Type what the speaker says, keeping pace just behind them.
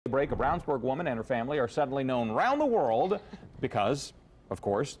Break, a Brownsburg woman and her family are suddenly known around the world because, of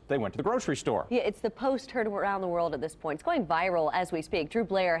course, they went to the grocery store. Yeah, it's the post heard around the world at this point. It's going viral as we speak. Drew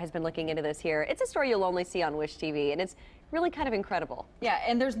Blair has been looking into this here. It's a story you'll only see on Wish TV, and it's really kind of incredible. Yeah,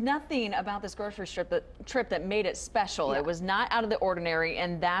 and there's nothing about this grocery trip that made it special. Yeah. It was not out of the ordinary,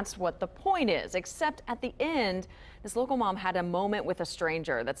 and that's what the point is. Except at the end, this local mom had a moment with a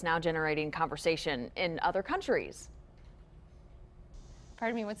stranger that's now generating conversation in other countries. Part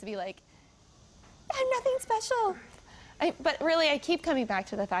of me wants to be like, I'm nothing special. But really, I keep coming back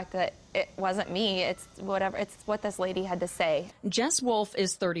to the fact that it wasn't me. It's what this lady had to say. Jess Wolf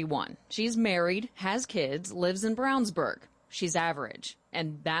is 31. She's married, has kids, lives in Brownsburg. She's average,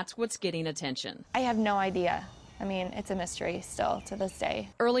 and that's what's getting attention. I have no idea. I mean, it's a mystery still to this day.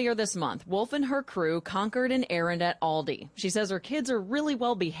 Earlier this month, Wolf and her crew conquered an errand at Aldi. She says her kids are really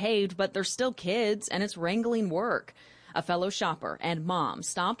well behaved, but they're still kids, and it's wrangling work. A fellow shopper and mom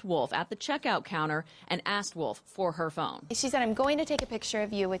stopped Wolf at the checkout counter and asked Wolf for her phone. She said, I'm going to take a picture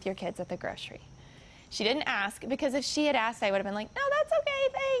of you with your kids at the grocery. She didn't ask, because if she had asked, I would have been like, no, that's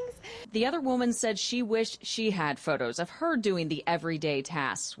okay, thanks. The other woman said she wished she had photos of her doing the everyday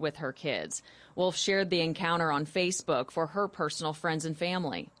tasks with her kids. Wolf shared the encounter on Facebook for her personal friends and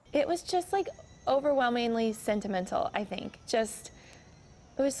family. It was just like overwhelmingly sentimental, I think. It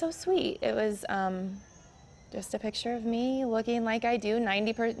was so sweet. It was just a picture of me looking like I do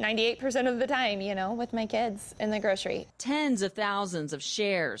 98% of the time, you know, with my kids in the grocery. Tens of thousands of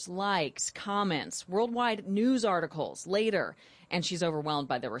shares, likes, comments, worldwide news articles later, and she's overwhelmed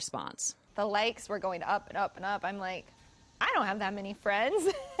by the response. The likes were going up and up and up. I'm like, I don't have that many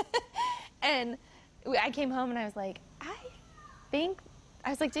friends. And I came home and I was like, did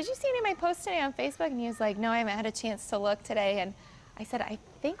you see any of my posts today on Facebook? And he was like, no, I haven't had a chance to look today. And I said, I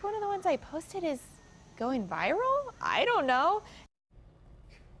think one of the ones I posted is going viral? I don't know.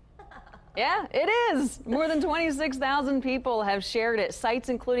 Yeah, it is. More than 26,000 people have shared it. Sites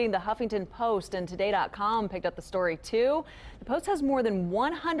including the Huffington Post and Today.com picked up the story too. The post has more than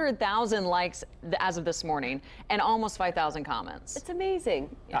 100,000 likes as of this morning and almost 5,000 comments. It's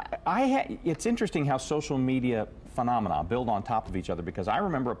amazing. Yeah. It's interesting how social media phenomena build on top of each other, because I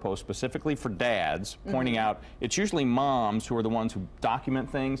remember a post specifically for dads pointing out it's usually moms who are the ones who document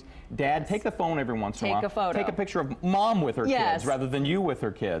things. Dad, take the phone every once in a while. Take a photo. Take a picture of mom with her Yes. kids rather than you with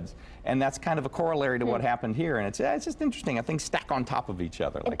her kids. And that's kind of a corollary to what happened here. And it's just interesting. I think stack on top of each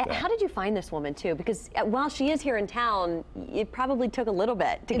other like that. How did you find this woman, too? Because while she is here in town, it probably took a little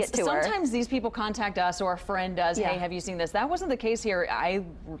bit to get to her. Sometimes these people contact us or a friend does, Yeah. hey, have you seen this? That wasn't the case here. I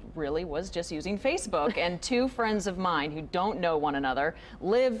really was just using Facebook. And two friends of mine who don't know one another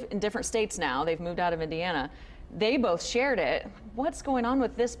live in different states now. They've moved out of Indiana. They both shared it. What's going on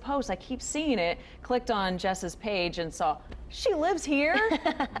with this post? I keep seeing it. Clicked on Jess's page and saw, she lives here?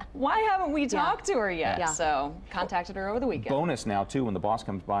 Why haven't we talked to her yet? Yeah. So contacted her over the weekend. Bonus now, too, when the boss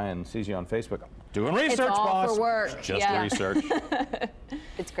comes by and sees you on Facebook. Doing research, It's all boss. for work. Just Yeah. research.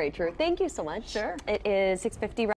 It's great, Drew. Thank you so much. Sure. It is 6:50.